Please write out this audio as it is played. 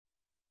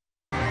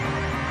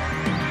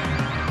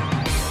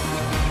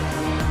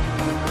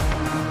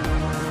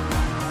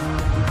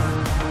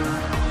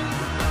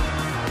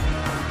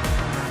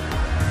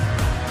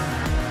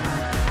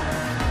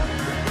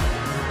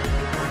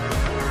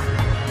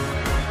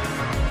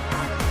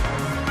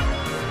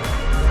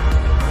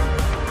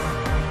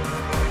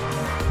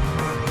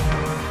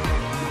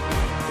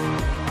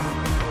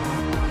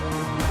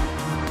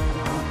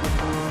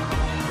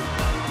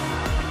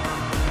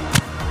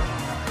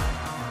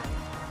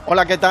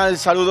Hola, ¿qué tal?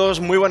 Saludos,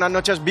 muy buenas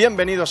noches,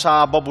 bienvenidos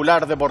a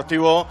Popular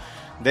Deportivo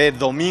de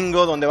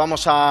domingo, donde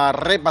vamos a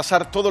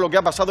repasar todo lo que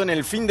ha pasado en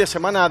el fin de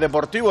semana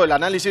deportivo, el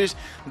análisis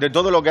de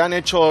todo lo que han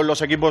hecho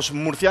los equipos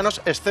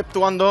murcianos,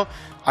 exceptuando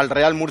al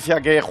Real Murcia,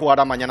 que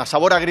jugará mañana.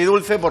 Sabor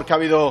agridulce porque ha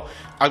habido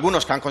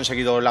algunos que han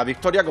conseguido la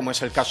victoria, como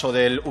es el caso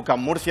del UCAM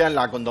Murcia en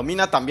la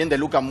Condomina, también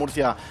del UCAM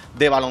Murcia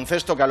de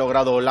baloncesto, que ha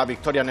logrado la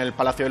victoria en el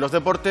Palacio de los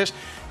Deportes,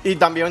 y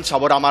también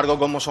sabor amargo,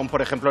 como son,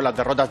 por ejemplo, las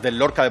derrotas del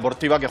Lorca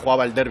Deportiva, que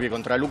jugaba el derbi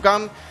contra el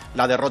UCAM,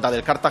 la derrota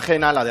del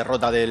Cartagena, la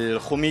derrota del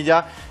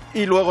Jumilla,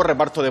 y luego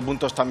reparto de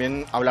puntos.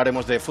 También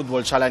hablaremos de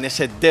fútbol sala en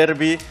ese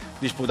derbi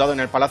disputado en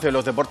el Palacio de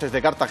los Deportes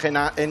de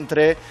Cartagena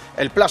entre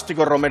el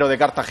Plástico Romero de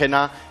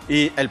Cartagena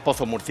y el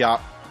Pozo Murcia.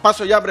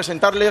 Paso ya a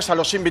presentarles a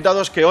los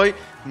invitados que hoy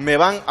me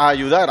van a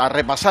ayudar a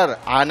repasar,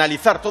 a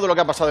analizar todo lo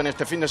que ha pasado en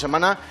este fin de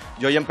semana.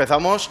 Y hoy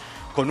empezamos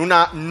con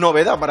una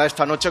novedad para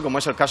esta noche, como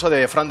es el caso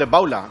de Fran de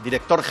Paula,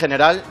 director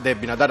general de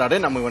Pinatar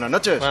Arena. Muy buenas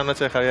noches. Buenas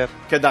noches, Javier.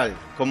 ¿Qué tal?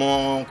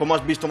 ¿Cómo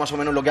has visto más o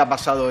menos lo que ha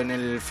pasado en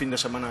el fin de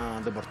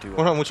semana deportivo?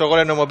 Bueno, muchos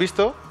goles no hemos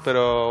visto,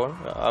 pero bueno,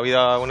 ha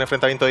habido un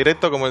enfrentamiento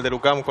directo como el de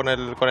UCAM con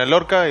el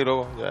Lorca, y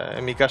luego,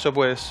 en mi caso,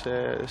 pues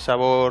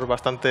sabor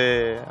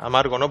bastante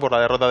amargo, ¿no?, por la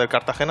derrota del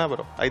Cartagena,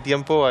 pero hay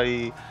tiempo,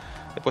 hay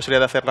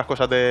posibilidad de hacer las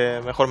cosas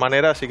de mejor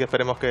manera, así que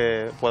esperemos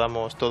que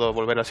podamos todos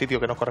volver al sitio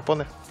que nos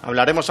corresponde.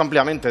 Hablaremos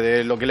ampliamente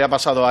de lo que le ha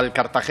pasado al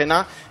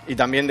Cartagena y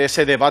también de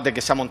ese debate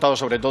que se ha montado,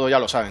 sobre todo, ya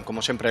lo saben,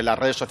 como siempre, en las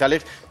redes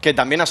sociales, que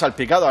también ha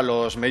salpicado a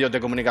los medios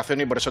de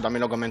comunicación, y por eso también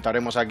lo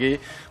comentaremos aquí,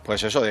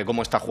 pues eso, de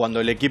cómo está jugando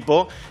el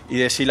equipo y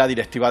de si la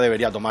directiva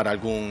debería tomar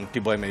algún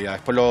tipo de medida.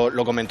 Después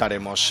lo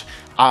comentaremos.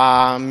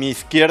 A mi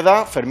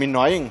izquierda, Fermín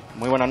Noaín.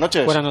 Muy buenas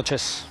noches. Buenas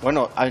noches.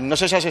 Bueno, no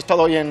sé si has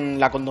estado hoy en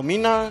la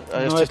Condomina.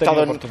 No he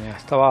tenido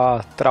oportunidad.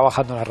 Estaba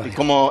trabajando en la radio. ¿Y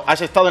cómo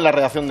has estado en la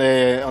redacción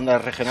de Onda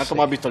Regional?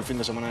 ¿Cómo has visto el fin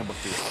de semana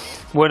deportivo?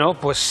 Bueno,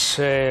 pues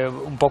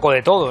un poco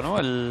de todo, ¿no?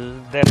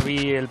 El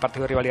derbi, el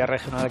partido de rivalidad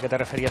regional al que te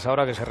referías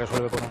ahora, que se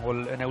resuelve con un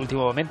gol en el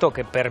último momento,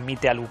 que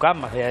permite al UCAM,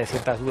 más allá de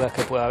ciertas dudas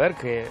que pueda haber,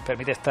 que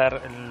permite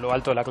estar en lo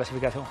alto de la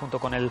clasificación junto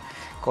con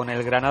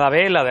el Granada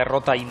B. La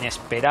derrota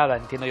inesperada,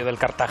 entiendo yo, del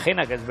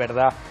Cartagena, que es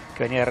verdad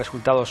que venía de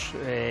resultados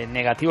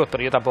negativos,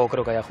 pero yo tampoco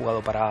creo que haya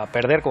jugado para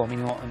perder, como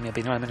mínimo, en mi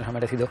opinión, al menos ha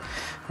merecido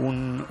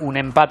un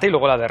empate. Y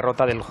luego la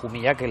derrota del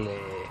Jumilla, que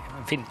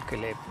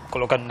le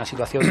coloca en una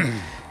situación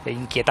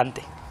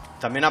inquietante.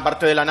 También,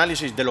 aparte del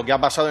análisis de lo que ha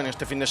pasado en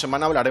este fin de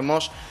semana,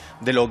 hablaremos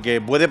de lo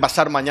que puede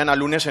pasar mañana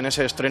lunes en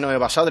ese estreno de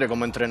Basadre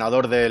como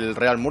entrenador del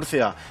Real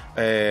Murcia.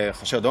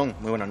 José Otón,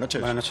 muy buenas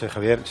noches. Buenas noches,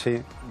 Javier. Sí,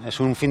 es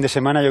un fin de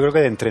semana, yo creo que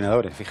de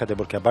entrenadores, fíjate,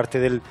 porque aparte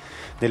del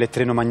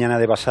estreno mañana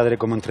de Basadre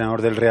como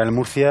entrenador del Real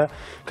Murcia,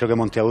 creo que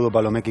Monteagudo,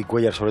 Palomeque y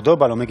Cuellar, sobre todo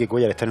Palomeque y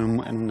Cuellar, están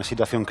en una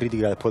situación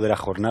crítica después de la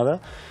jornada.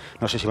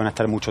 No sé si van a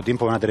estar mucho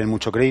tiempo, van a tener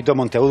mucho crédito.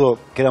 Monteagudo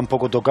queda un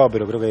poco tocado,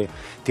 pero creo que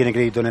tiene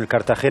crédito en el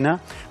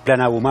Cartagena.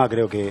 Plan Agumá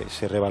creo que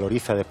se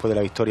revaloriza después de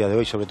la victoria de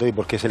hoy, sobre todo y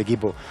porque es el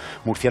equipo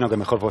murciano que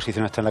mejor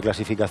posición está en la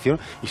clasificación,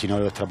 y si no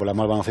lo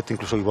extrapolamos al baloncesto,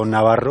 incluso Ivonne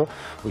Navarro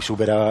hoy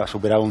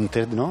superaba un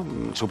test, ¿no?,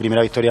 su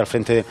primera victoria al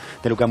frente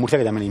de Lucas Murcia,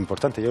 que también es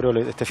importante. Yo creo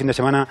que este fin de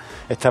semana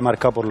está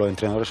marcado por los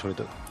entrenadores, sobre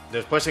todo.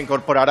 Después se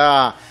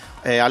incorporará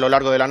a lo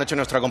largo de la noche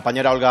nuestra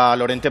compañera Olga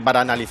Lorente para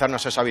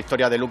analizarnos esa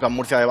victoria de Lucas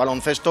Murcia de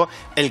baloncesto.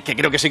 El que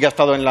creo que sí que ha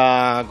estado en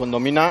la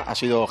Condomina ha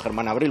sido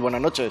Germán Abril. Buenas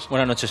noches.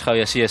 Buenas noches,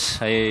 Javi, así es.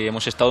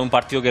 Hemos estado en un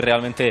partido que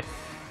realmente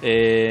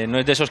no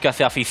es de esos que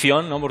hace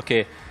afición, ¿no?,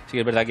 porque sí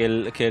que es verdad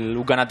que el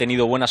UCAM ha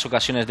tenido buenas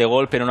ocasiones de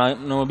gol, pero no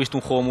hemos visto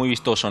un juego muy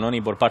vistoso, ¿no?,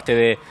 ni por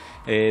parte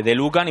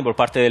del UCAM ni por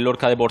parte del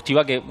Lorca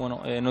Deportiva, que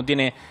bueno, no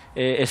tiene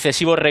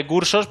excesivos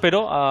recursos,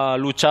 pero ha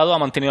luchado, ha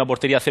mantenido la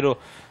portería a cero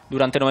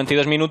durante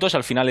 92 minutos.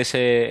 Al final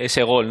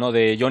ese gol, ¿no?,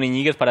 de Johnny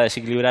Ñíguez para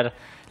desequilibrar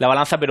la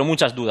balanza, pero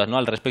muchas dudas, ¿no?,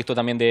 al respecto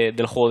también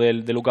del juego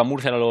del UCAM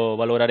Murcia. Ahora lo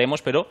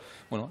valoraremos, pero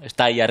bueno,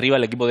 está ahí arriba.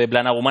 El equipo de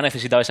Plan Agumá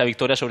necesitaba esa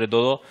victoria, sobre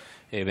todo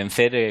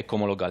vencer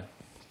como local.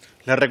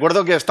 Les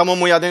recuerdo que estamos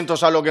muy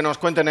atentos a lo que nos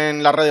cuenten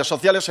en las redes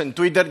sociales, en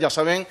Twitter. Ya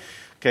saben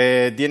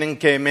que tienen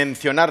que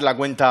mencionar la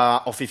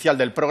cuenta oficial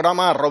del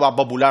programa,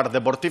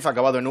 @populardeportiv,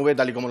 acabado en V,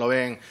 tal y como lo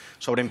ven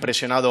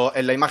sobreimpresionado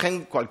en la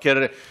imagen.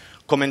 Cualquier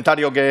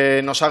comentario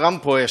que nos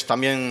hagan, pues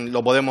también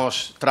lo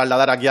podemos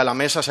trasladar aquí a la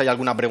mesa, si hay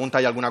alguna pregunta,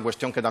 hay alguna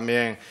cuestión que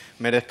también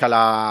merezca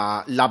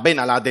la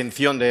pena, la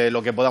atención de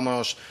lo que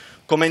podamos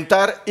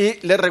comentar.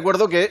 Y les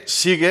recuerdo que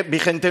sigue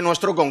vigente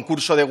nuestro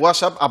concurso de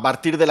WhatsApp. A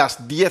partir de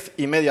las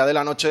 10:30 de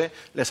la noche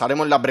les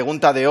haremos la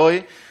pregunta de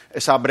hoy,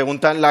 esa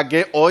pregunta en la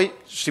que hoy,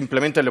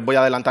 simplemente les voy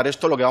a adelantar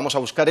esto, lo que vamos a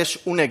buscar es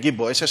un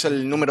equipo. Ese es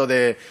el número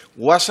de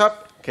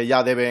WhatsApp que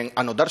ya deben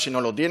anotar, si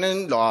no lo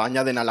tienen, lo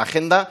añaden a la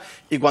agenda,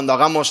 y cuando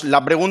hagamos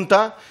la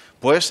pregunta,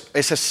 pues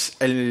ese es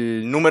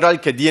el número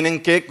al que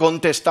tienen que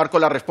contestar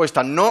con la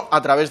respuesta, no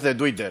a través de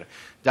Twitter.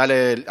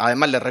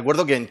 Además, les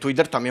recuerdo que en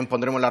Twitter también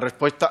pondremos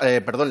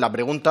la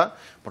pregunta,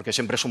 porque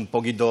siempre es un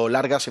poquito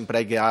larga, siempre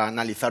hay que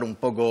analizar un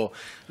poco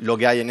lo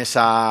que hay en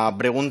esa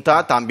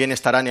pregunta. También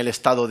estará en el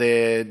estado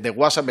de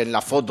WhatsApp, en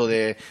la foto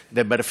de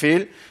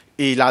perfil.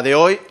 Y la de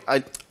hoy,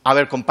 A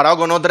ver, comparado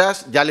con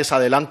otras, ya les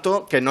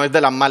adelanto que no es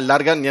de las más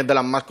largas ni es de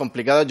las más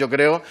complicadas. Yo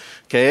creo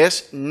que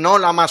es no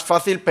la más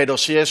fácil, pero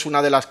sí es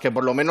una de las que,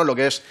 por lo menos, lo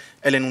que es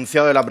el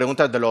enunciado de la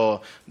pregunta es de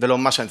los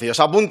más sencillos.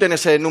 Apunten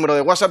ese número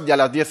de WhatsApp y a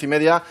las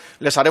 10:30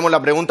 les haremos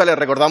la pregunta. Les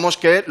recordamos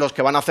que los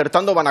que van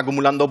acertando van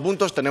acumulando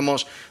puntos.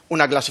 Tenemos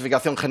una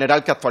clasificación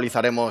general que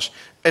actualizaremos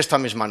esta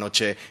misma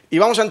noche. Y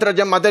vamos a entrar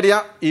ya en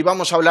materia y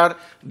vamos a hablar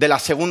de la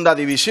segunda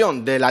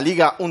división, de la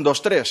Liga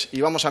 1-2-3.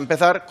 Y vamos a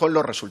empezar con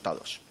los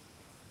resultados.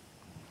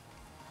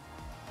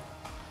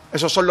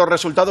 Esos son los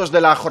resultados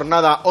de la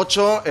jornada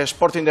 8,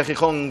 Sporting de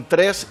Gijón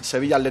 3,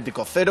 Sevilla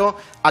Atlético 0,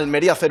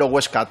 Almería 0,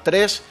 Huesca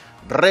 3,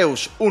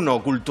 Reus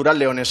 1, Cultural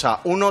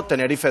Leonesa 1,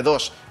 Tenerife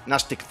 2,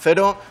 Nastic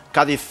 0,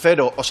 Cádiz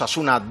 0,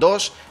 Osasuna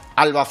 2,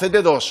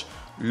 Albacete 2,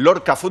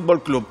 Lorca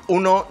Fútbol Club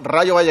 1,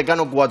 Rayo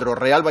Vallecano 4,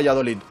 Real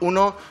Valladolid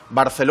 1,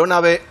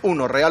 Barcelona B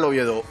 1, Real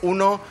Oviedo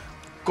 1,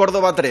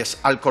 Córdoba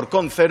 3,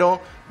 Alcorcón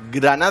 0,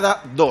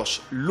 Granada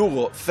 2,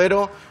 Lugo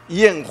 0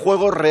 y en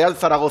juego Real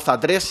Zaragoza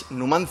 3,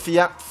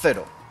 Numancia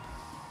 0.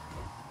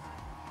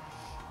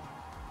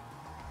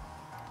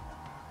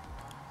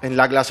 En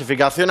la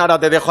clasificación ahora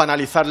te dejo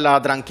analizarla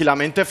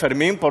tranquilamente,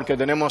 Fermín, porque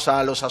tenemos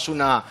a los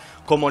Osasuna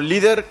como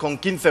líder con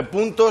 15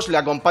 puntos, le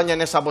acompaña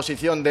en esa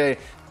posición de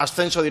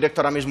ascenso directo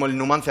ahora mismo el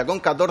Numancia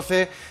con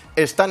 14,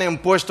 están en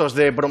puestos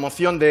de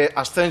promoción de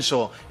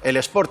ascenso el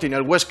Sporting,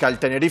 el Huesca, el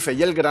Tenerife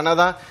y el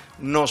Granada.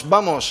 Nos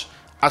vamos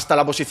hasta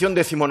la posición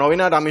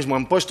 19ª, ahora mismo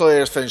en puesto de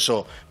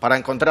descenso, para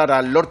encontrar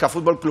al Lorca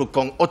Fútbol Club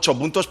con 8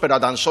 puntos, pero a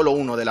tan solo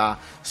uno de la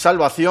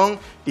salvación,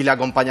 y le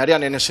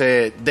acompañarían en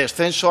ese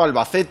descenso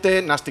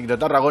Albacete, Nastic de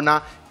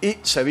Tarragona y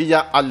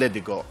Sevilla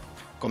Atlético.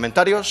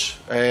 ¿Comentarios?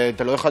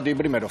 Te lo dejo a ti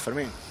primero,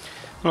 Fermín.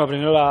 Bueno,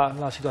 primero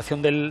la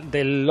situación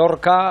del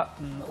Lorca.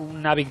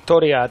 Una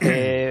victoria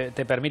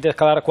te permite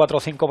escalar 4 o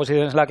 5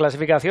 posiciones en la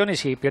clasificación, y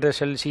si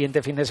pierdes el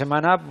siguiente fin de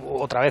semana,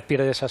 otra vez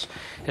pierdes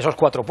esos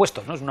 4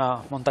 puestos, ¿no? Es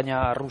una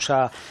montaña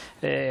rusa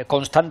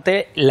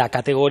constante. La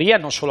categoría,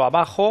 no solo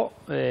abajo,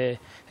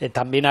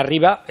 también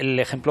arriba. El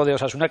ejemplo de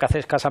Osasuna, que hace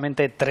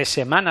escasamente 3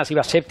 semanas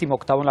iba séptimo,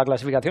 octavo en la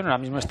clasificación, ahora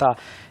mismo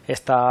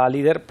está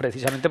líder,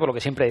 precisamente por lo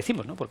que siempre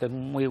decimos, ¿no? Porque es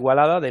muy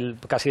igualada,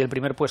 casi del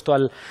primer puesto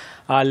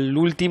al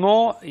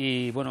último.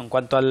 Y bueno, en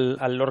cuanto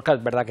al Lorca,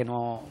 es verdad que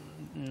no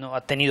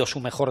ha tenido su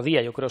mejor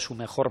día, yo creo su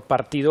mejor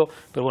partido,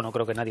 pero bueno,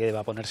 creo que nadie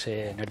deba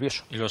ponerse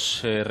nervioso. Y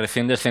los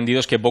recién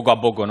descendidos que poco a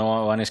poco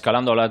no van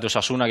escalando. Habla de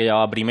Osasuna, que ya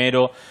va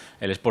primero,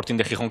 el Sporting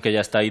de Gijón, que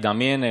ya está ahí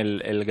también,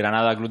 el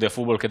Granada Club de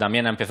Fútbol, que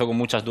también empezó con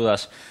muchas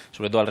dudas,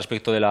 sobre todo al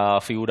respecto de la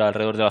figura,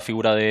 alrededor de la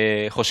figura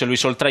de José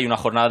Luis Oltra, y una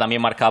jornada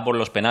también marcada por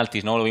los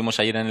penaltis, ¿no? Lo vimos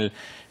ayer en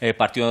el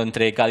partido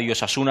entre Cádiz y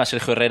Osasuna.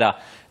 Sergio Herrera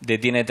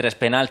detiene 3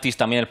 penaltis,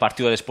 también el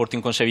partido del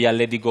Sporting con Sevilla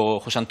Atlético,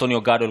 José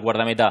Antonio Caro, el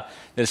guardameta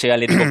del Sevilla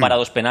Atlético, para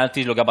 2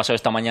 penaltis. Lo que ha pasado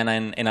esta mañana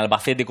en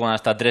Albacete, con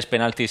hasta 3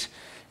 penaltis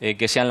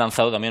que se han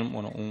lanzado también.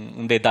 Bueno,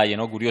 un detalle,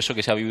 ¿no?, curioso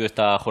que se ha vivido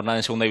esta jornada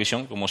en segunda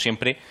división, como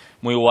siempre,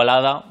 muy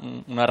igualada,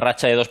 una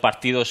racha de 2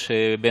 partidos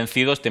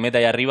vencidos, te mete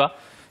ahí arriba,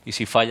 y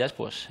si fallas,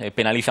 pues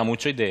penaliza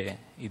mucho y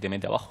te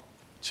mete abajo.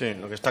 Sí,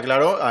 lo que está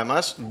claro,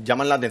 además,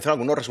 llaman la atención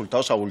algunos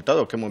resultados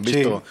abultados que hemos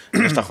visto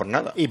en esta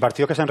jornada. Y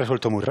partidos que se han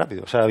resuelto muy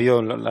rápido. O sea,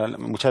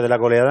 muchas de las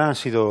goleadas han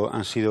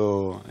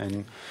sido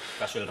en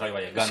Caso del Rayo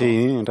Vallecano.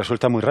 Sí,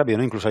 resulta muy rápido,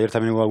 ¿no? Incluso ayer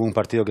también hubo algún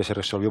partido que se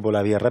resolvió por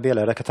la vía rápida.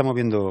 La verdad es que estamos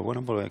viendo,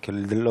 bueno, pues que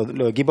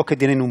los equipos que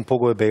tienen un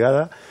poco de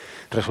pegada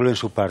resuelven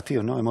sus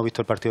partidos, ¿no? Hemos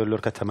visto el partido del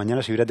Lorca esta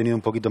mañana. Si hubiera tenido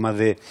un poquito más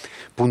de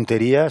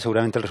puntería,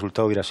 seguramente el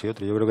resultado hubiera sido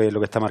otro. Yo creo que es lo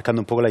que está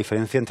marcando un poco la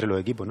diferencia entre los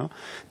equipos, ¿no?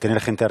 Tener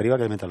gente arriba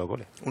que meta los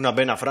goles. Una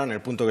pena, Fran,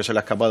 el punto que se le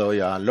ha escapado hoy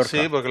al Lorca.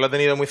 Sí, porque lo ha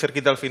tenido muy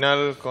cerquita al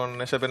final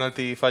con ese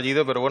penalti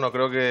fallido, pero bueno,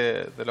 creo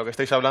que de lo que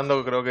estáis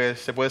hablando, creo que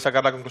se puede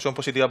sacar la conclusión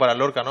positiva para el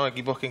Lorca, ¿no?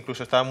 Equipos que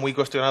incluso estaban muy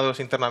cuestionados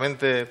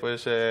internamente,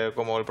 pues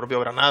como el propio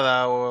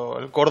Granada o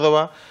el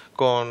Córdoba,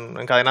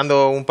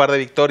 encadenando un par de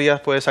victorias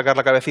puede sacar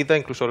la cabecita,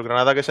 incluso el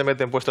Granada, que se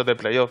mete en puestos de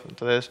playoff.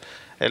 Entonces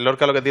el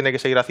Lorca lo que tiene que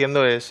seguir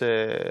haciendo es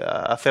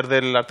hacer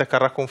del Artés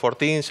Carrasco un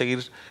fortín, seguir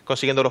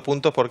consiguiendo los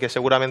puntos, porque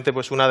seguramente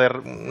pues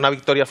una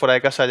victoria fuera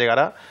de casa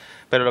llegará,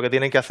 pero lo que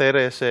tienen que hacer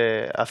es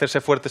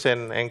hacerse fuertes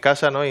en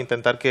casa, ¿no? E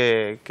intentar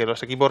que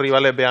los equipos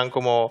rivales vean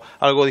como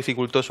algo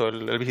dificultoso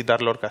el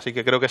visitar Lorca. Así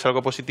que creo que es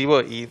algo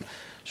positivo, y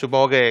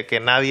supongo que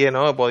nadie,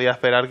 ¿no?, podía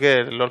esperar que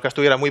el Lorca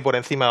estuviera muy por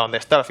encima de donde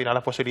está. Al final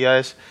las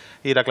posibilidades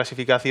y la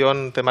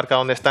clasificación te marca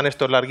dónde están,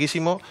 esto es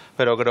larguísimo,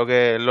 pero creo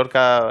que el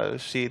Lorca,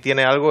 si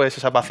tiene algo, es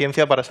esa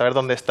paciencia para saber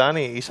dónde están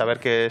y saber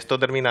que esto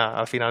termina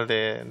al final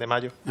de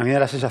mayo. A mí me da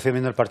la sensación,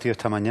 viendo el partido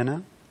esta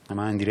mañana,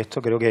 además en directo,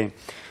 creo que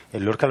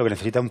el Lorca lo que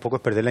necesita un poco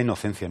es perder la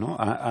inocencia, ¿no?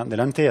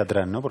 Adelante y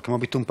atrás, ¿no? Porque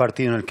hemos visto un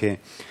partido en el que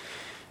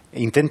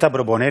intenta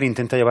proponer,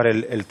 intenta llevar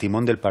el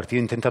timón del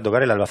partido, intenta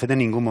tocar. El Albacete en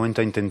ningún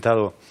momento ha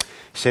intentado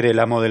ser el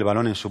amo del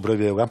balón en su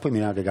propio campo, y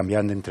mira que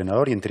cambiaban de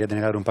entrenador y en teoría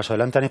tener que dar un paso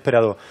adelante. Han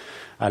esperado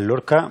al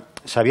Lorca,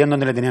 sabían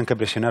dónde le tenían que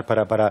presionar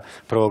para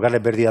provocarle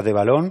pérdidas de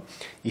balón,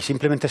 y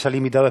simplemente se ha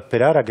limitado a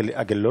esperar a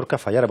que el Lorca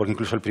fallara, porque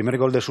incluso el primer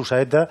gol de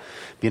Susaeta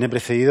viene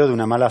precedido de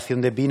una mala acción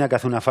de Pina, que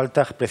hace una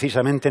falta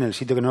precisamente en el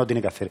sitio que no lo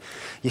tiene que hacer.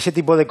 Y ese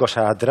tipo de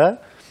cosas atrás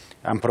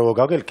han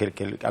provocado que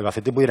el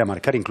Albacete pudiera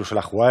marcar. Incluso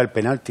la jugada del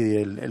penalti,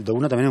 el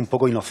 2-1 también es un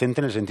poco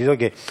inocente en el sentido de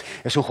que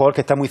es un jugador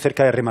que está muy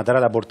cerca de rematar a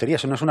la portería.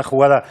 Eso no es una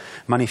jugada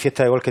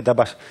manifiesta de gol que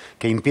tapas,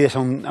 que impides a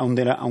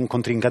un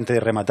contrincante de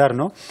rematar,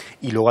 ¿no?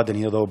 Y luego ha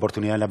tenido 2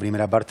 oportunidades en la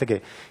primera parte,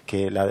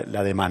 que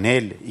la de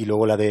Manel y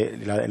luego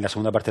en la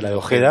segunda parte la de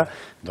Ojeda,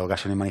 2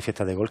 ocasiones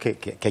manifiestas de gol que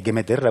hay que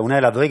meterla. Una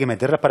de las 2 hay que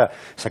meterlas para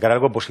sacar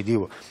algo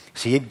positivo.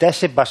 Si da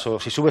ese paso,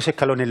 si sube ese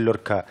escalón en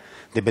Lorca,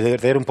 de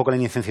perder un poco la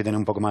inocencia y tener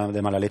un poco más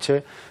de mala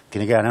leche,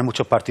 tiene que ganar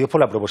muchos partidos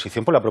por la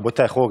proposición, por la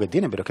propuesta de juego que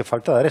tiene, pero es que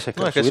falta dar ese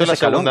escalón. No, es que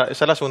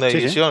esa es la segunda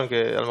división,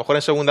 que a lo mejor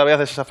en segunda vez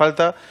haces esa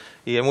falta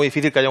y es muy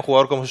difícil que haya un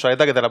jugador como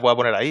Susaeta que te la pueda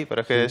poner ahí,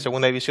 pero es que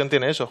segunda división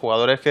tiene eso,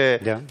 jugadores que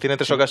tienen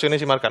 3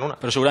 ocasiones y marcan una.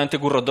 Pero seguramente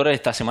Curro Torres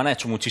esta semana ha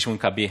hecho muchísimo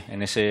hincapié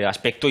en ese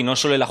aspecto, y no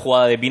solo en la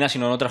jugada de Pina,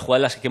 sino en otras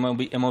jugadas en las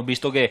que hemos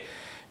visto que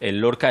el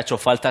Lorca ha hecho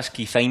faltas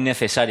quizá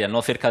innecesarias,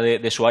 no cerca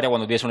de su área,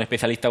 cuando tienes un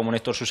especialista como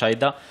Néstor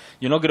Susaeta.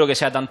 Yo no creo que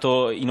sea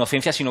tanto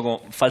inocencia, sino como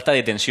falta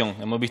de tensión.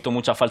 Hemos visto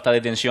mucha falta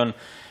de tensión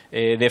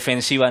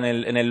defensiva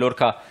en el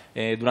Lorca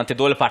durante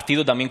todo el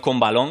partido, también con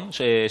balón,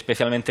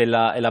 especialmente en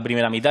la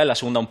primera mitad, en la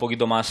segunda un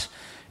poquito más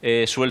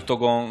suelto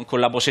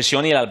con la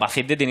posesión, y el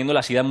Albacete teniendo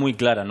las ideas muy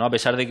claras, ¿no? A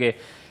pesar de que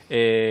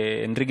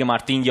Enrique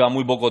Martín lleva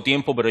muy poco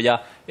tiempo, pero ya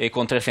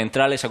con 3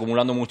 centrales,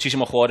 acumulando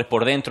muchísimos jugadores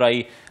por dentro,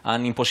 ahí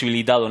han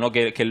imposibilitado, ¿no?,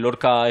 que el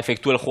Lorca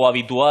efectúe el juego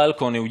habitual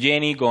con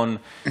Eugeni, con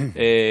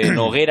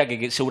Noguera,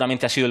 que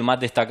seguramente ha sido el más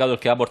destacado, el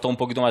que ha aportado un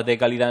poquito más de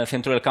calidad en el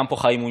centro del campo,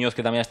 Javi Muñoz,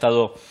 que también ha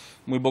estado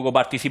muy poco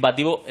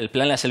participativo. El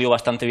plan le ha salido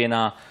bastante bien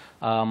a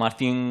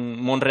Martín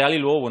Monreal, y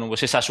luego, bueno,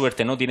 pues esa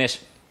suerte, ¿no?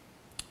 Tienes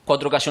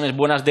 4 ocasiones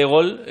buenas de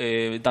gol,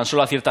 tan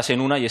solo aciertas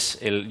en una, y es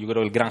yo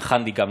creo el gran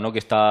hándicap, ¿no?, que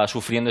está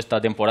sufriendo esta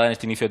temporada, en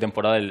este inicio de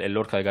temporada, el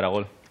Lorca de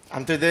Caragol.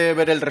 Antes de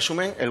ver el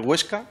resumen, el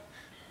Huesca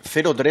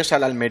 0-3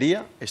 al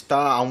Almería,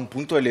 está a un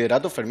punto de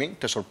liderato. Fermín,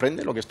 ¿te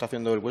sorprende lo que está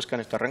haciendo el Huesca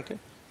en este arranque?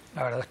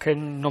 La verdad es que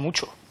no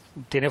mucho.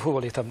 Tiene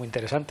futbolistas muy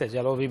interesantes,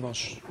 ya lo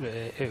vimos,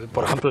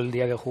 por ejemplo, el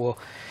día que jugó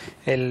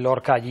el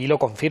Lorca allí lo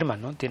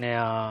confirman, ¿no? Tiene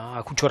a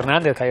Cucho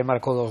Hernández, que ayer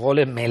marcó 2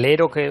 goles,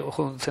 Melero, que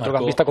un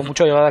centrocampista con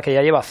mucha llevada, que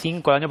ya lleva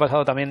 5, el año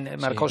pasado también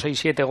marcó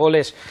 6-7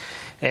 goles.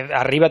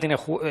 Arriba tiene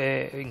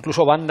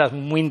incluso bandas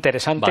muy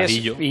interesantes,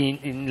 y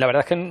la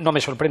verdad es que no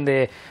me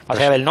sorprende más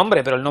allá del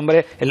nombre, pero el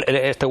nombre,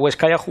 este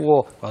Huesca ya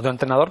jugó, otro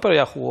entrenador, pero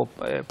ya jugó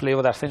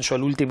playoff de ascenso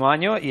el último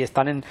año y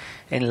están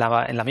en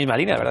la misma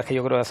línea. La verdad es que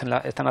yo creo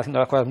que están haciendo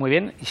las cosas muy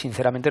bien y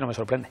sinceramente no me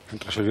sorprende.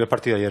 Resolvió el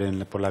partido ayer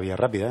por la vía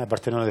rápida, ¿eh?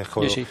 Aparte no le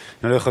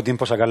dejó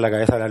tiempo sacar la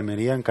cabeza a la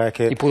Almería cada vez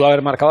que... Y pudo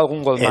haber marcado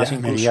algún gol más.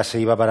 Almería se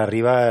iba para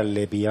arriba,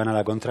 le pillaban a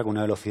la contra con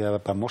una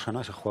velocidad pasmosa,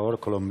 ¿no? Ese jugador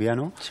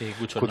colombiano,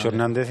 Cucho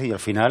Hernández, y al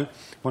final,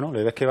 bueno,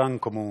 le ves que van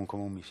como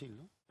un misil,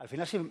 ¿no? Al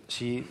final,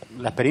 si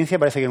la experiencia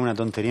parece que es una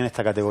tontería en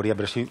esta categoría,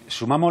 pero si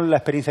sumamos la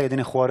experiencia que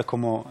tienen jugadores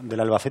como del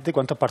Albacete,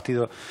 ¿cuántos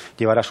partidos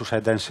llevará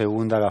Susaeta en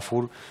segunda,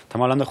 Gafur?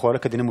 Estamos hablando de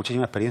jugadores que tienen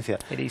muchísima experiencia.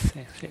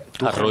 Erice, sí.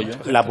 Arroyo.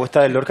 La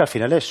apuesta del Lorca al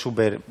final es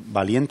súper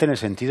valiente en el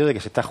sentido de que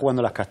se está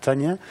jugando las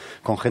castañas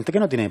con gente que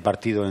no tiene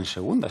partido en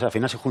segunda. O sea, al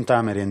final se junta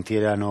a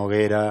Merentiera, a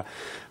Noguera,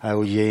 a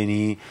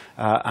Eugeni,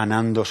 a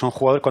Nando. Son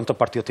jugadores, ¿cuántos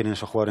partidos tienen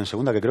esos jugadores en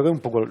segunda? Que creo que es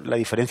un poco la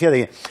diferencia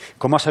de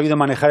cómo ha sabido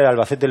manejar el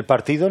Albacete el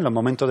partido en los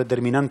momentos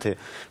determinantes,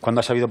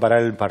 cuando ha sabido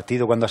parar el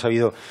partido, cuando ha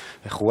sabido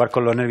jugar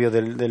con los nervios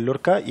del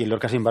Lorca, y el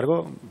Lorca, sin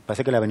embargo,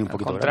 parece que le ha venido un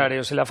poquito. Al contrario,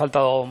 grande. Se le ha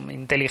faltado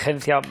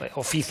inteligencia,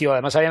 oficio.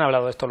 Además, habían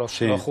hablado de esto los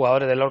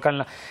jugadores del Lorca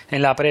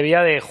en la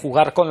previa, de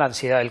jugar con la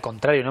ansiedad del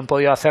contrario. No han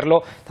podido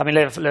hacerlo.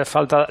 También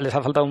les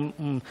ha faltado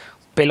un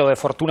pelo de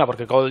fortuna,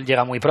 porque el gol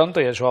llega muy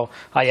pronto, y eso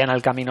allana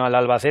el camino al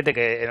Albacete,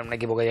 que era un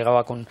equipo que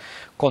llegaba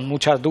con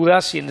muchas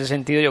dudas, y en ese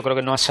sentido yo creo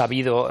que no ha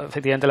sabido,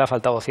 efectivamente le ha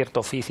faltado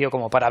cierto oficio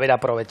como para haber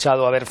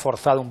aprovechado, haber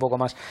forzado un poco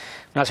más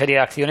una serie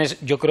de acciones.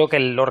 Yo creo que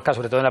el Lorca,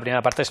 sobre todo en la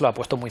primera parte, se lo ha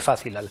puesto muy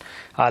fácil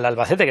al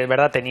Albacete, que es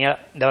verdad,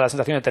 daba la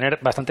sensación de tener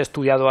bastante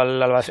estudiado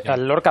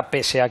al Lorca,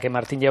 pese a que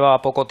Martín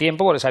llevaba poco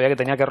tiempo, porque sabía que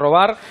tenía que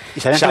robar,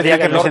 y sabía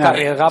que el Lorca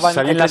arriesgaba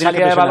en la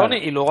salida de balón,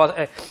 y luego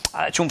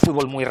ha hecho un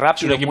fútbol muy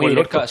rápido, muy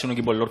directo. Es un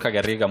equipo del Lorca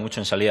que arriesga mucho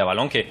en salida de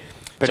balón,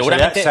 pero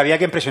seguramente sabía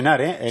que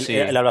impresionar, ¿eh?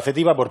 El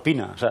Albacete iba por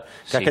Pina, o sea,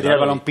 que tenía el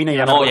balón Pina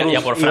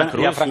y por Frank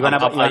Cruz, iban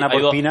a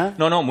por Pina.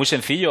 No, muy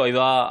sencillo, ha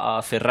ido a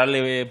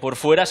cerrarle por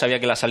fuera, sabía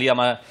que la salida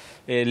más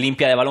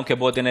limpia de balón que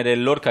puede tener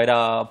el Lorca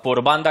era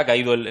por banda, que ha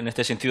ido en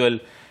este sentido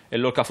el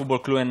Lorca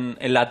Fútbol Club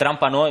en la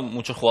trampa, ¿no? Hay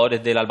muchos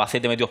jugadores del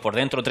Albacete metidos por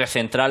dentro, 3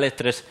 centrales,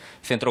 3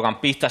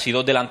 centrocampistas y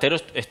 2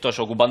 delanteros, estos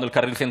ocupando el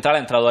carril central. Ha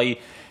entrado ahí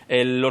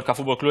el Lorca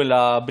Fútbol Club en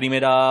la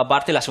primera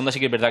parte. La segunda sí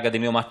que es verdad que ha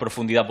tenido más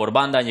profundidad por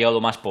banda, han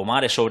llegado más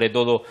Pomares, sobre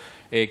todo,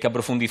 que ha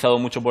profundizado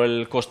mucho por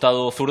el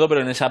costado zurdo,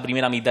 pero en esa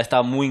primera mitad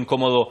está muy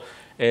incómodo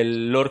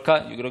el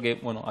Lorca. Yo creo que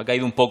ha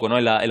caído un poco, ¿no?,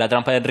 en la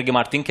trampa de Enrique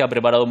Martín, que ha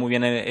preparado muy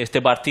bien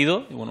este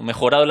partido. Y,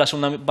 mejorado en la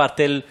segunda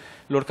parte el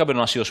Lorca, pero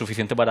no ha sido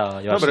suficiente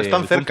para llevarse. No, pero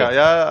están cerca. Punto.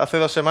 Ya hace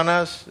 2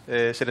 semanas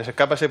se les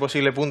escapa ese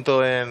posible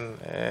punto en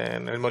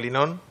el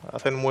Molinón.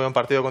 Hacen un muy buen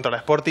partido contra el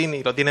Sporting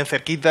y lo tienen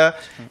cerquita.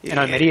 En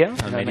Almería.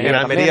 En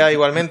Almería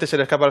igualmente se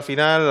les escapa al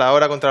final.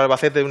 Ahora contra el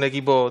Albacete, un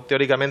equipo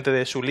teóricamente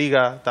de su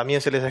liga,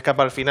 también se les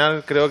escapa al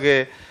final. Creo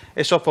que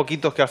esos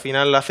poquitos que al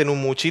final hacen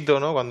un muchito,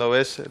 ¿no? Cuando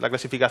ves la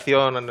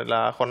clasificación en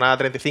la jornada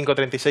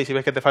 35-36 y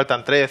ves que te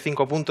faltan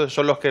 3-5 puntos,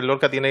 son los que el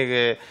Lorca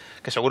tiene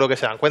que seguro que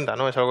se dan cuenta,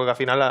 ¿no? Es algo que al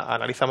final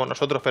analizamos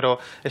nosotros, pero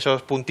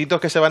esos puntitos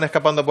que se van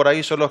escapando por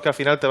ahí son los que al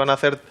final te van a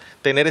hacer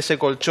tener ese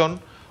colchón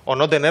o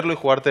no tenerlo y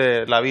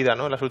jugarte la vida,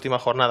 ¿no? En las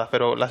últimas jornadas.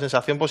 Pero la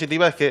sensación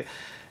positiva es que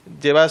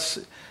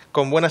llevas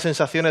con buenas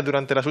sensaciones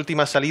durante las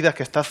últimas salidas,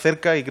 que estás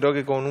cerca, y creo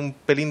que con un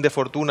pelín de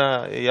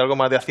fortuna y algo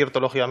más de acierto,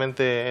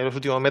 lógicamente, en los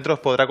últimos metros,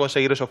 podrá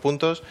conseguir esos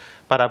puntos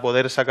para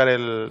poder sacar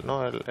el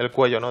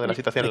cuello, ¿no? De la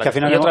situación.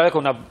 Y otra vez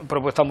con una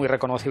propuesta muy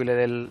reconocible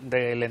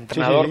del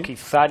entrenador, sí.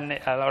 Quizá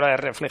a la hora de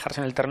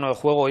reflejarse en el terreno de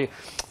juego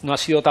no ha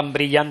sido tan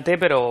brillante,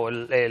 pero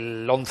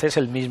el 11 es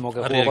el mismo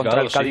que jugó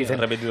contra el Cádiz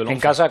en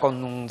casa,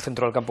 con un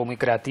centro del campo muy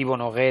creativo,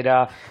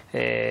 Noguera,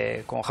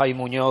 con Javi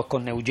Muñoz,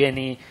 con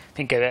Eugeni, en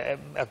fin, que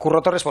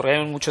Curro Torres, porque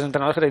hay muchos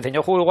entrenadores que te dicen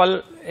yo juego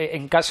igual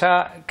en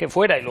casa que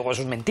fuera, y luego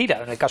eso es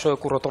mentira. En el caso de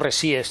Curro Torres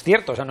sí es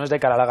cierto, o sea, no es de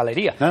cara a la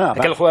galería,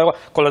 es que él juega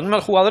con los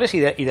mismos jugadores y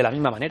de la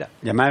misma manera.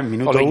 Y además,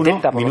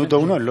 minuto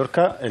uno, el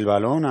Lorca, el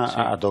balón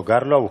a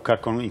tocarlo, a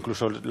buscar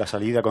incluso la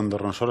salida con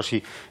Dorronsoro,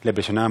 si le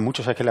presionaban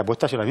mucho, sabes que la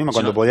apuesta ha sido la misma,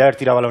 cuando podía haber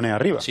tirado balones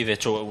arriba. Sí, de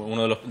hecho,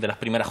 una de las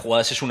primeras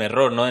jugadas es un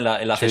error, ¿no? En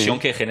la cesión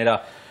que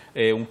genera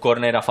un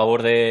córner a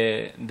favor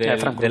del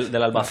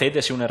Albacete,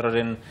 es un error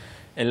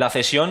en la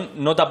cesión.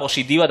 Nota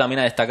positiva también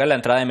a destacar la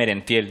entrada de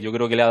Merentiel. Yo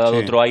creo que le ha dado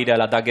otro aire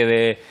al ataque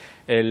de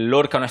el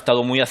Lorca. No ha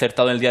estado muy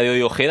acertado en el día de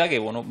hoy Ojeda, que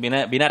bueno,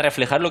 viene a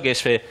reflejar lo que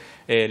es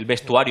el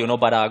vestuario, ¿no?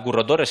 Para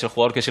Curro Torres, el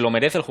jugador que se lo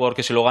merece, el jugador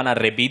que se lo gana,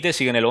 repite,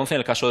 sigue en el 11. En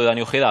el caso de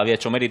Dani Ojeda había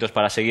hecho méritos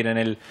para seguir en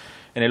el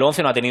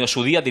 11, no ha tenido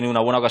su día, ha tenido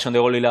una buena ocasión de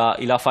gol y la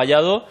ha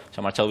fallado, se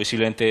ha marchado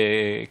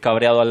visiblemente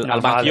cabreado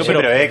al banquillo,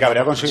 pero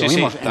cabreado consigo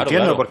mismo,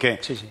 entiendo, claro.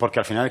 Porque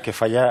al final el que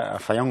falla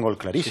un gol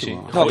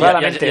clarísimo. No,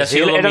 claramente,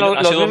 eran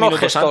los mismos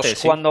gestos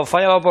antes, cuando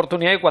falla la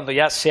oportunidad y cuando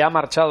ya se ha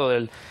marchado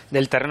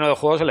del terreno de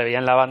juego, se le veía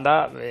en la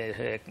banda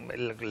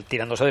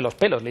tirándose de los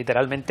pelos,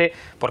 literalmente,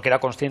 porque era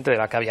consciente de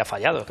la que había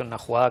fallado, que es una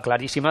jugada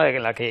clarísima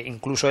en la que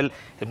incluso él,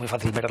 es muy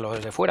fácil verlo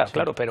desde fuera,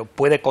 claro, pero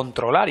puede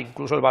controlar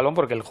incluso el balón,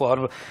 porque el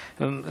jugador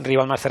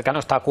rival más cercano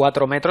está a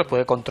 4 metros,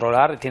 puede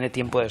controlar, tiene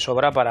tiempo de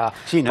sobra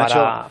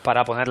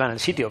para ponerla en el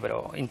sitio,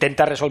 pero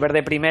intenta resolver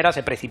de primera,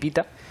 se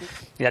precipita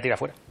y la tira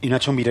fuera. Y no ha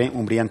hecho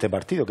un brillante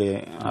partido,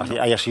 que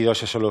haya sido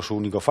ese solo su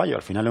único fallo.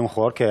 Al final es un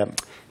jugador que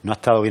no ha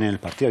estado bien en el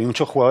partido. Hay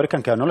muchos jugadores que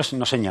han quedado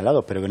no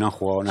señalados, pero que no han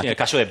jugado nada. Sí, el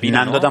caso de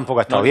Pina, Nando tampo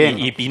ha estado bien.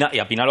 Y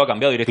a Pina lo ha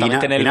cambiado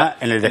directamente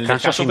en el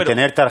descanso sin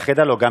tener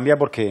tarjeta, lo cambia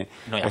porque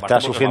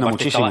está sufriendo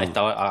muchísimo.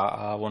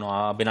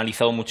 Ha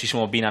penalizado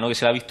muchísimo Pina, ¿no? Que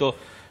se le ha visto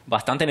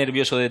bastante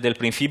nervioso desde el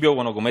principio.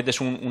 Bueno, cometes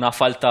una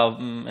falta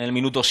en el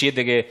minuto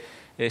 7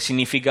 que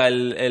significa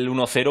el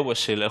 1-0,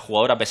 pues el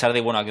jugador, a pesar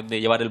de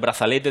llevar el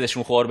brazalete, de ser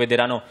un jugador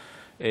veterano,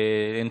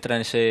 entra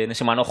en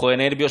ese manojo de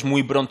nervios.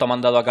 Muy pronto ha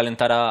mandado a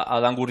calentar a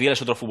Dan Gurriel,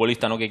 es otro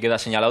futbolista, ¿no? Que queda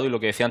señalado, y lo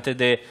que decía antes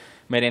de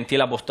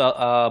Merentiel,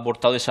 ha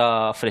aportado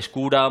esa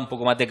frescura, un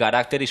poco más de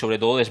carácter y sobre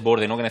todo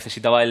desborde, ¿no? Que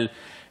necesitaba el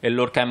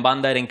Lorca en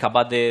banda, era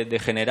incapaz de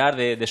generar,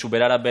 de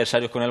superar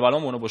adversarios con el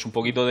balón. Bueno, pues un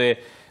poquito de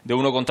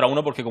 1 contra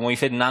 1, porque como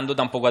dices, Nando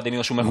tampoco ha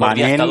tenido su mejor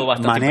día, ha estado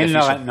bastante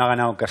impreciso. no ha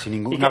ganado casi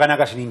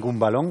ningún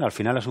balón, al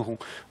final es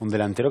un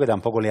delantero que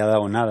tampoco le ha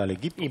dado nada al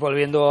equipo. Y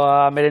volviendo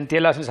a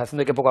Merentiel, la sensación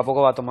de que poco a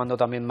poco va tomando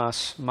también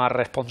más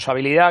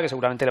responsabilidad, que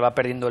seguramente le va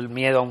perdiendo el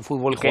miedo a un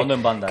fútbol que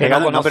no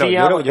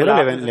conocía. Pero yo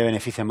creo que le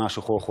beneficia más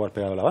su juego jugar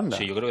pegado a la banda.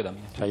 Sí, yo creo que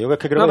también. O sea, yo es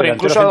que creo que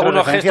incluso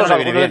algunos gestos,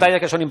 algunos detalles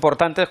que son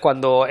importantes,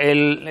 cuando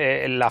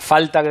la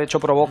falta que de hecho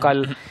provoca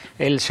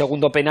el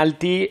segundo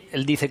penalti,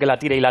 él dice que la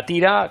tira y la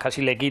tira,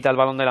 casi le quita el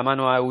balón de la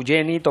mano a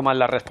Eugeni, toma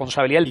la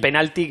responsabilidad. El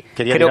penalti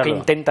creo que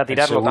intenta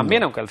tirarlo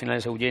también, aunque al final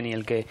es Eugeni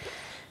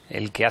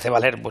el que hace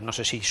valer, pues no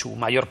sé si su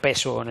mayor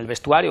peso en el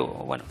vestuario,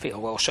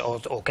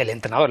 o que el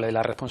entrenador le dé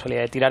la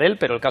responsabilidad de tirar él,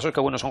 pero el caso es que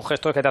bueno, son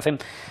gestos que te hacen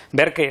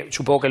ver que,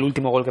 supongo que el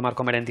último gol que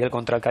marcó Merentiel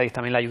contra el Cádiz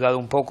también le ha ayudado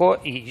un poco,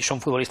 y son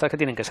futbolistas que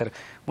tienen que ser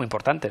muy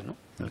importantes, ¿no?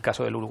 En el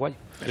caso del uruguayo.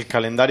 El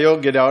calendario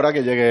quiere ahora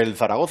que llegue el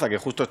Zaragoza, que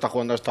justo está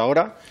jugando hasta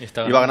ahora,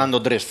 iba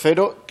ganando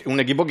 3-0, un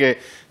equipo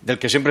del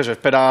que siempre se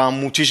espera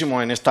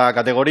muchísimo en esta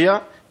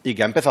categoría y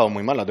que ha empezado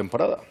muy mal la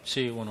temporada.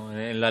 Sí, bueno,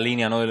 en la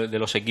línea, ¿no? de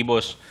los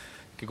equipos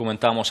que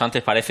comentábamos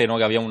antes, parece, ¿no?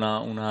 Que había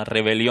una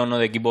rebelión, ¿no?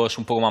 De equipos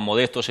un poco más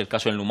modestos, el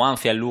caso del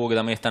Numancia, el Lugo, que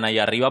también están ahí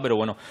arriba, pero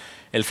bueno,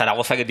 el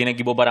Zaragoza, que tiene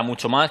equipo para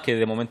mucho más, que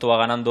de momento va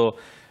ganando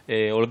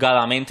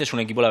holgadamente, es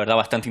un equipo la verdad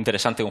bastante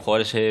interesante, con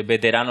jugadores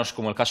veteranos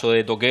como el caso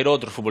de Toquero,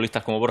 otros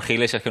futbolistas como Borja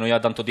Iglesias, que no lleva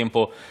tanto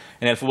tiempo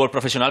en el fútbol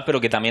profesional, pero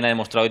que también ha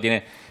demostrado que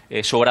tiene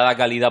sobrada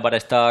calidad para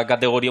esta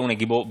categoría, un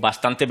equipo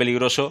bastante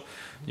peligroso.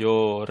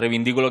 Yo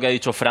reivindico lo que ha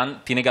dicho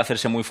Fran, tiene que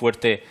hacerse muy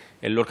fuerte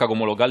el Lorca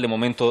como local, de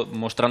momento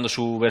mostrando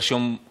su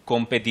versión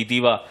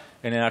competitiva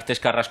en el Artés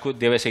Carrasco,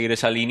 debe seguir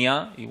esa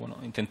línea y bueno,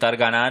 intentar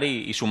ganar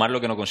y sumar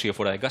lo que no consigue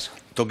fuera de casa.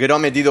 Toquero ha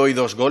metido hoy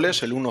 2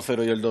 goles, el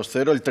 1-0 y el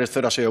 2-0, el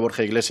 3-0 ha sido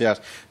Borja Iglesias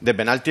de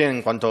penalti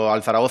en cuanto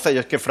al Zaragoza, y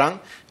es que,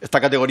 Fran,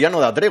 esta categoría no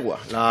da tregua,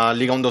 la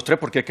Liga 1-2-3,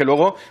 porque es que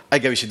luego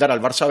hay que visitar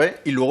al Barça B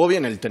y luego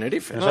viene el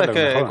Tenerife. No, es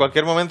que en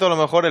cualquier momento a lo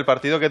mejor el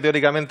partido que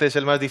teóricamente es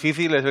el más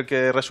difícil es el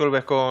que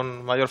resuelves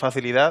con mayor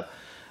facilidad.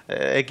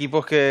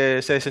 Equipos que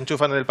se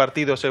desenchufan del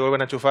partido se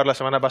vuelven a enchufar. La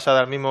semana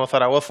pasada el mismo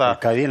Zaragoza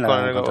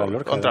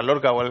contra el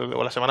Lorca,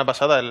 o la semana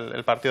pasada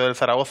el partido del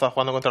Zaragoza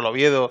jugando contra el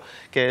Oviedo,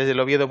 que el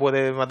Oviedo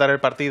puede matar el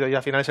partido y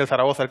al final es el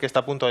Zaragoza el que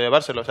está a punto de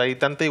llevárselos. Hay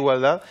tanta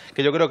igualdad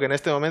que yo creo que en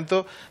este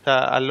momento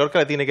al Lorca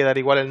le tiene que dar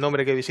igual el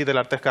nombre que visite el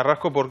Artés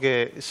Carrasco,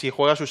 porque si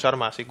juega sus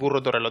armas y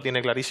Curro Torres lo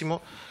tiene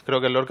clarísimo, creo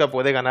que el Lorca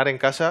puede ganar en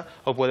casa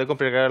o puede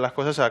complicar las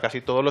cosas a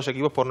casi todos los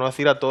equipos, por no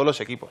decir a todos los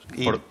equipos.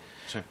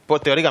 Sí.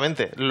 Pues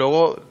teóricamente,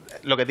 luego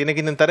lo que tiene que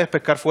intentar es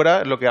pescar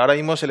fuera lo que ahora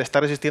mismo se le está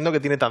resistiendo, que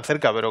tiene tan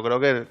cerca, pero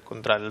creo que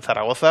contra el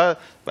Zaragoza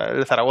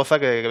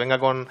que venga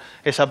con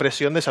esa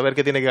presión de saber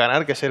que tiene que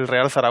ganar, que es el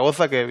Real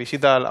Zaragoza, que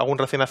visita a algún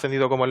recién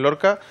ascendido como el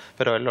Lorca,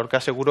 pero el Lorca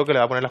seguro que le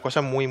va a poner las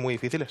cosas muy, muy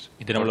difíciles.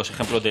 Y tenemos los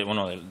ejemplos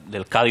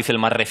del Cádiz, el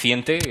más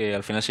reciente, que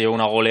al final se lleva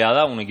una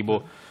goleada, un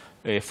equipo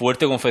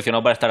fuerte,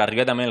 confeccionado para estar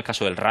arriba, y también el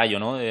caso del Rayo,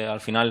 ¿no? Al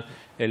final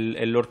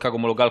el Lorca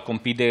como local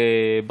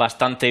compite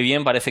bastante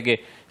bien, parece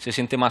que se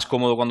siente más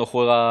cómodo cuando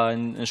juega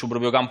en su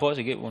propio campo,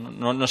 así que bueno,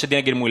 no se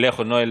tiene que ir muy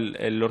lejos, ¿no?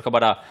 El Lorca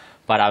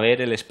para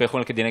ver el espejo en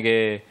el que tiene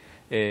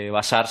que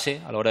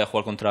basarse a la hora de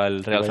jugar contra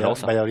el Real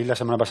Zaragoza. Valladolid la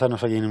semana pasada no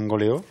sé quién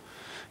goleó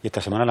y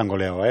esta semana le han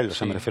goleado a él, o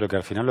sea, me refiero que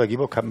al final los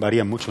equipos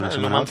varían mucho una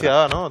semana a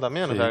otra. ¿No?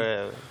 También, sí. O sea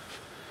que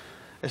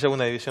es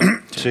segunda división.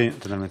 Sí,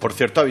 totalmente. Por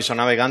cierto, aviso a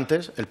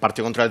navegantes, el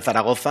partido contra el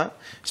Zaragoza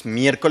es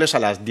miércoles a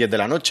las 10 de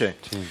la noche,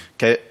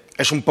 que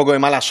es un poco de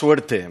mala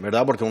suerte,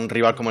 ¿verdad? Porque un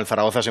rival como el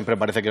Zaragoza siempre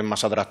parece que es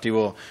más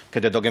atractivo que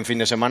te toque en fin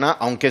de semana,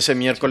 aunque ese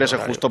miércoles es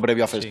justo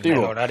previo a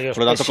festivo. Por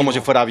lo tanto, es como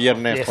si fuera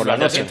viernes por la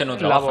noche.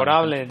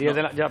 Laborable, 10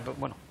 de la... Ya,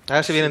 bueno. A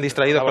ver si vienen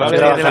distraídos. Laborable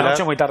 10 de la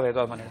noche muy tarde, de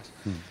todas maneras.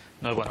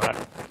 No es buen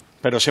horario.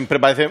 Pero siempre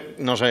parece,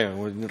 no sé,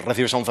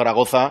 recibes a un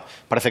Zaragoza,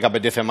 parece que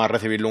apetece más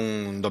recibirlo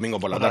un domingo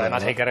por la tarde.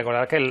 Además, ¿no? Hay que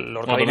recordar que el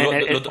Lorca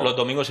los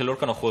domingos el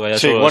Lorca no juega, ya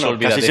sí, bueno,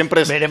 casi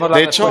siempre es,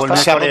 de hecho,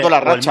 se ha roto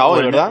la racha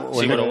hoy, ¿verdad?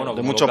 Sí, pero bueno,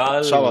 de muchos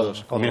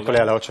sábados. O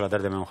miércoles a las 8 de la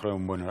tarde, a lo mejor es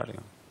un buen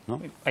horario,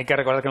 ¿no? Hay que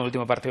recordar que en el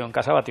último partido en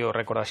casa batió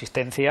récord de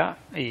asistencia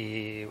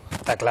y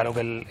está claro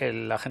que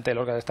la gente de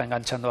Lorca se está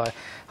enganchando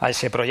a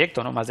ese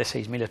proyecto, ¿no? Más de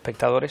 6.000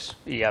 espectadores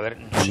y a ver,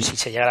 no sé si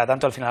se llegará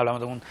tanto, al final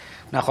hablamos de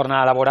una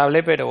jornada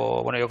laborable,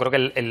 pero bueno, yo creo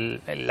que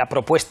la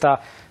propuesta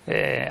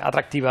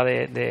atractiva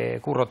de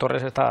Curro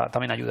Torres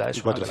también ayuda a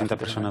eso. 400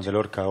 personas de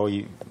Lorca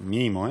hoy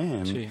mínimo,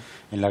 en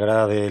la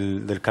grada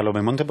del Carlos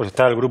Belmonte, pues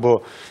está el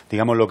grupo,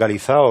 digamos,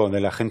 localizado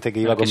de la gente que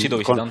iba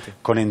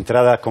con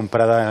entradas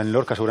compradas en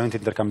Lorca, seguramente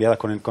intercambiadas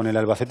con el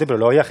Albacete, pero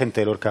luego había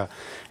gente de Lorca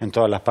en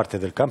todas las partes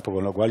del campo,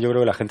 con lo cual yo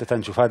creo que la gente está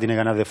enchufada, tiene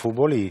ganas de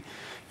fútbol y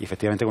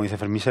efectivamente, como dice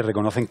Fermín, se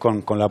reconocen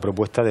con la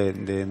propuesta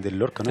del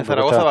Lorca, ¿no? El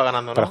Zaragoza va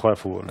ganando, ¿no? Para jugar al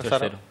fútbol.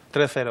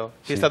 3-0.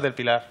 Fiestas del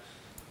Pilar.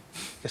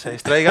 Que se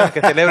distraigan,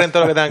 que celebren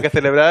todo lo que tengan que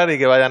celebrar y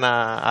que vayan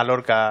a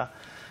Lorca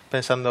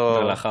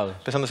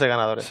pensándose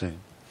ganadores. Sí.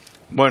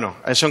 Bueno,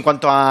 eso en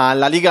cuanto a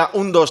la Liga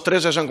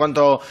 1-2-3, eso en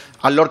cuanto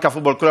al Lorca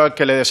Fútbol Club, al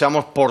que le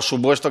deseamos, por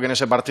supuesto, que en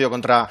ese partido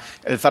contra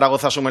el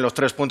Zaragoza sume los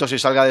 3 puntos y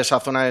salga de esa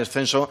zona de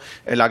descenso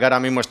en la que ahora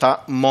mismo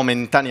está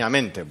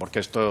momentáneamente, porque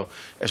esto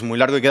es muy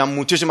largo y quedan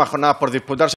muchísimas jornadas por disputarse.